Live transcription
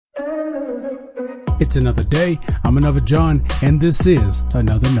It's another day. I'm another John, and this is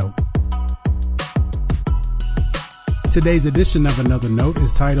Another Note. Today's edition of Another Note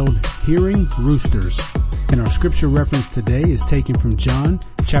is titled Hearing Roosters, and our scripture reference today is taken from John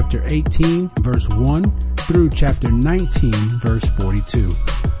chapter 18 verse 1 through chapter 19 verse 42.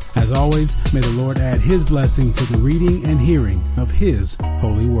 As always, may the Lord add His blessing to the reading and hearing of His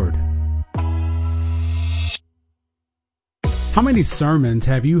holy word. How many sermons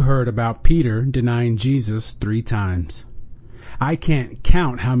have you heard about Peter denying Jesus 3 times? I can't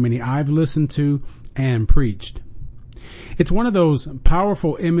count how many I've listened to and preached. It's one of those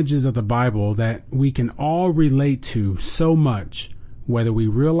powerful images of the Bible that we can all relate to so much, whether we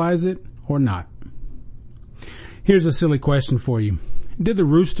realize it or not. Here's a silly question for you. Did the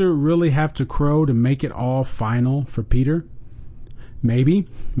rooster really have to crow to make it all final for Peter? Maybe,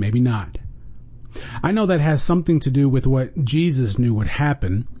 maybe not. I know that has something to do with what Jesus knew would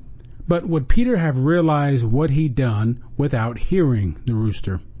happen, but would Peter have realized what he'd done without hearing the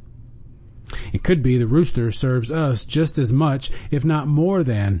rooster? It could be the rooster serves us just as much, if not more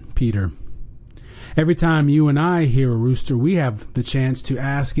than Peter. Every time you and I hear a rooster, we have the chance to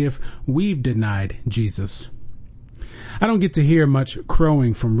ask if we've denied Jesus. I don't get to hear much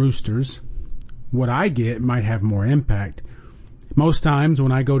crowing from roosters. What I get might have more impact. Most times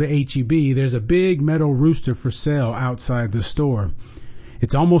when I go to H-E-B, there's a big metal rooster for sale outside the store.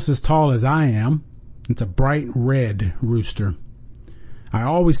 It's almost as tall as I am. It's a bright red rooster. I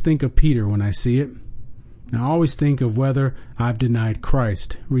always think of Peter when I see it. I always think of whether I've denied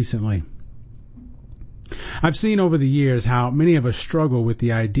Christ recently. I've seen over the years how many of us struggle with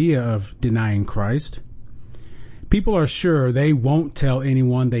the idea of denying Christ. People are sure they won't tell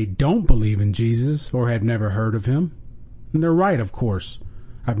anyone they don't believe in Jesus or have never heard of Him. And they're right, of course.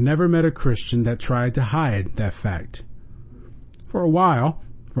 I've never met a Christian that tried to hide that fact. For a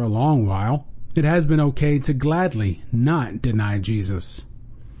long while, it has been okay to gladly not deny Jesus.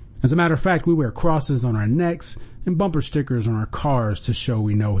 As a matter of fact, we wear crosses on our necks and bumper stickers on our cars to show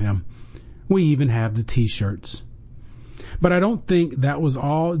we know Him. We even have the t-shirts. But I don't think that was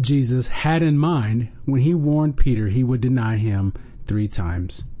all Jesus had in mind when He warned Peter He would deny Him 3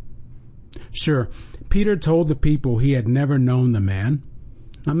 times. Sure, Peter told the people he had never known the man.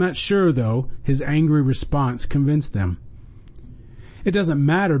 I'm not sure, though, his angry response convinced them. It doesn't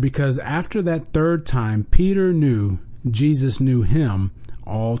matter because after that 3rd time, Peter knew Jesus knew him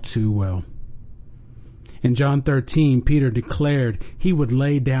all too well. In John 13, Peter declared he would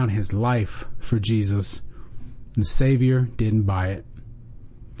lay down his life for Jesus. The Savior didn't buy it.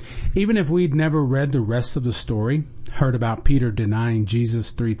 Even if we'd never read the rest of the story, heard about Peter denying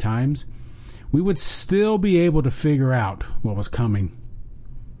Jesus 3 times, we would still be able to figure out what was coming.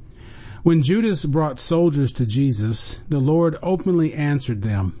 When Judas brought soldiers to Jesus, the Lord openly answered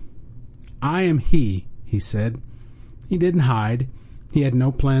them. "I am He," He said. He didn't hide. He had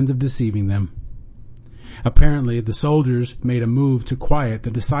no plans of deceiving them. Apparently, the soldiers made a move to quiet the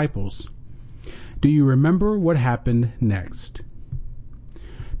disciples. Do you remember what happened next?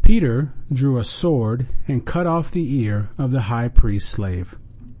 Peter drew a sword and cut off the ear of the high priest's slave.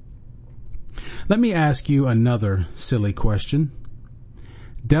 Let me ask you another silly question.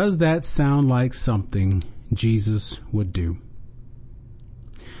 Does that sound like something Jesus would do?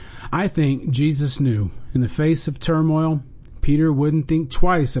 I think Jesus knew in the face of turmoil, Peter wouldn't think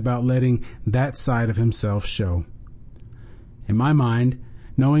twice about letting that side of himself show. In my mind,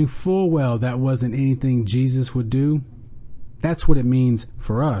 knowing full well that wasn't anything Jesus would do, that's what it means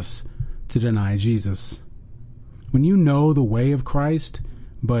for us to deny Jesus. When you know the way of Christ,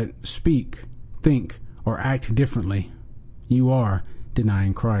 but speak, think, or act differently, you are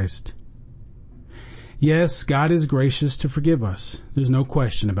denying Christ. Yes, God is gracious to forgive us. There's no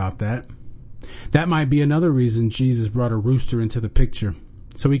question about that. That might be another reason Jesus brought a rooster into the picture,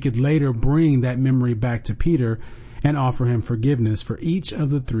 so He could later bring that memory back to Peter and offer him forgiveness for each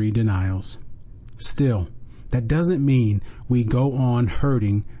of the 3 denials. Still, that doesn't mean we go on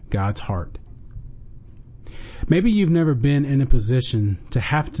hurting God's heart. Maybe you've never been in a position to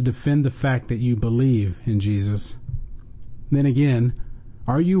have to defend the fact that you believe in Jesus. Then again,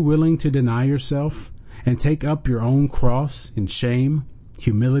 are you willing to deny yourself and take up your own cross in shame,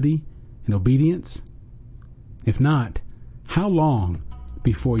 humility, and obedience? If not, how long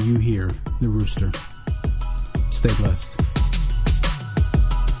before you hear the rooster? Stay blessed.